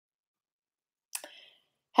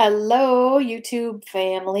Hello, YouTube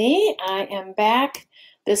family. I am back.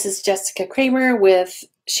 This is Jessica Cramer with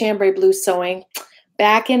Chambray Blue Sewing,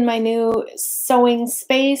 back in my new sewing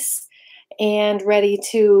space and ready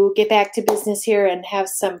to get back to business here and have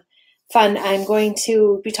some fun. I'm going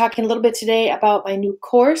to be talking a little bit today about my new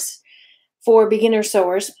course for beginner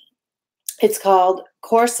sewers. It's called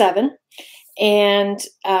Core 7. And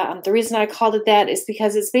the reason I called it that is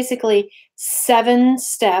because it's basically 7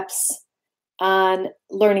 steps on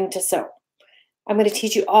learning to sew. I'm going to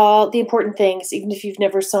teach you all the important things, even if you've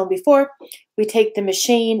never sewn before. We take the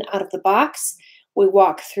machine out of the box. We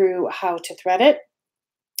walk through how to thread it.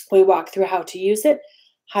 We walk through how to use it,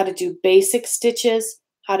 how to do basic stitches,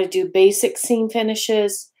 how to do basic seam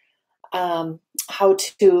finishes, how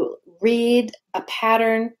to read a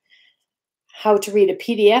pattern, how to read a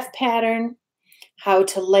PDF pattern, how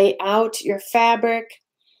to lay out your fabric,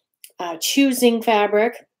 choosing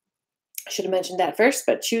fabric. I should have mentioned that first,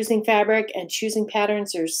 but choosing fabric and choosing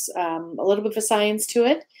patterns, there's a little bit of a science to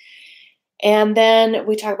it. And then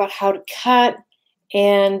we talk about how to cut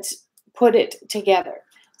and put it together.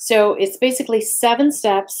 So it's basically 7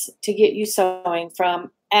 steps to get you sewing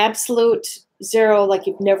from absolute zero, like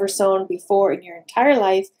you've never sewn before in your entire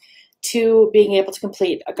life, to being able to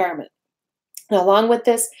complete a garment. Now, along with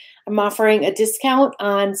this, I'm offering a discount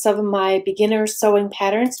on some of my beginner sewing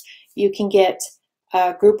patterns. You can get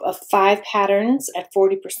a group of 5 patterns at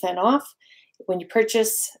 40% off when you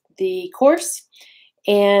purchase the course,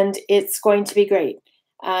 and it's going to be great.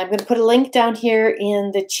 I'm going to put a link down here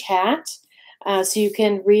in the chat so you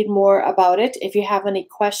can read more about it. If you have any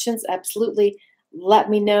questions, absolutely let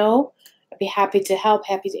me know. I'd be happy to help,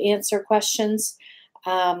 happy to answer questions.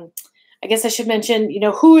 I guess I should mention,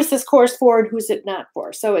 who is this course for and who's it not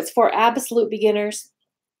for? So it's for absolute beginners.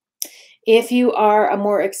 If you are a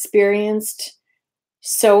more experienced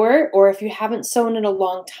sewer, or if you haven't sewn in a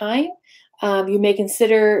long time, you may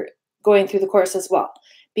consider going through the course as well,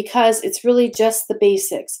 because it's really just the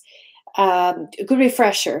basics. A good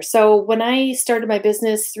refresher. So when I started my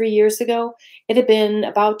business 3 years ago, it had been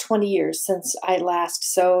about 20 years since I last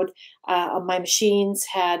sewed. My machines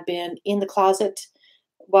had been in the closet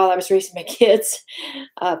while I was raising my kids.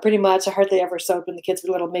 Pretty much, I hardly ever sewed when the kids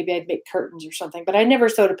were little. Maybe I'd make curtains or something, but I never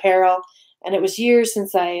sewed apparel. And it was years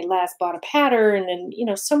since I last bought a pattern,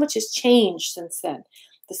 and so much has changed since then.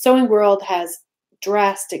 The sewing world has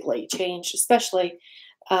drastically changed, especially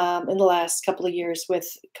in the last couple of years with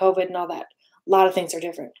COVID and all that. A lot of things are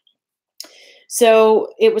different.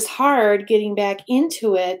 So it was hard getting back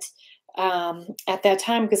into it at that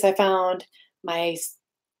time, because I found my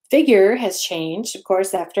figure has changed, of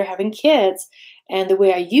course, after having kids, and the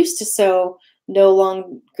way I used to sew no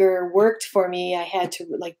longer worked for me. I had to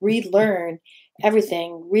relearn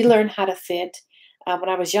everything, relearn how to fit. When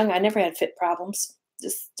I was young, I never had fit problems.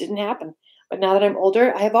 Just didn't happen. But now that I'm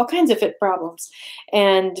older, I have all kinds of fit problems,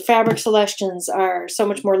 and fabric selections are so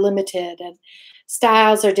much more limited, and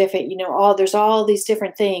styles are different. There's all these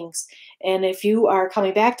different things. And if you are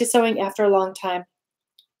coming back to sewing after a long time,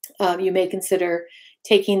 you may consider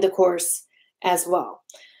taking the course as well.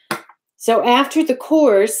 So after the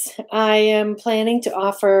course, I am planning to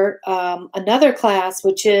offer another class,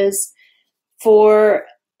 which is for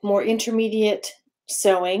more intermediate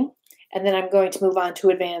sewing, and then I'm going to move on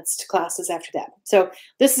to advanced classes after that. So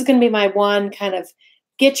this is going to be my one kind of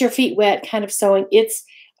get your feet wet kind of sewing. It's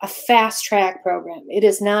a fast track program. It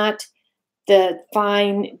is not the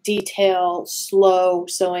fine detail, slow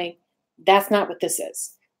sewing. That's not what this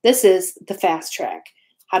is. This is the fast track,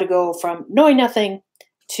 how to go from knowing nothing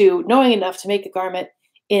to knowing enough to make a garment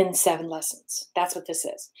in 7 lessons. That's what this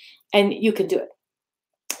is. And you can do it.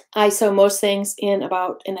 I sew most things in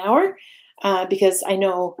about an hour because I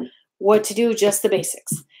know what to do, just the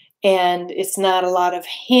basics. And it's not a lot of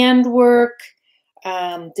handwork,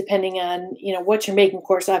 depending on what you're making. Of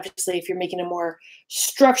course, obviously, if you're making a more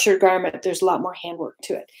structured garment, there's a lot more handwork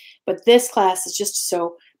to it. But this class is just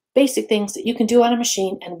so basic things that you can do on a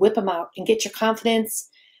machine and whip them out and get your confidence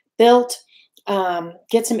built,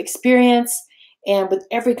 get some experience. And with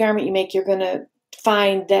every garment you make, you're going to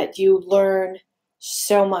find that you learn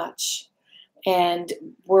so much. And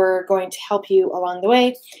we're going to help you along the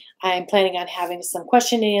way. I'm planning on having some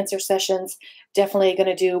question and answer sessions. Definitely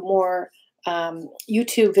going to do more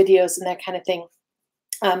YouTube videos and that kind of thing.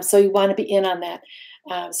 So you want to be in on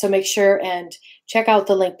that. So make sure and check out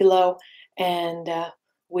the link below, and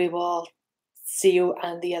we will see you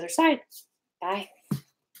on the other side. Bye.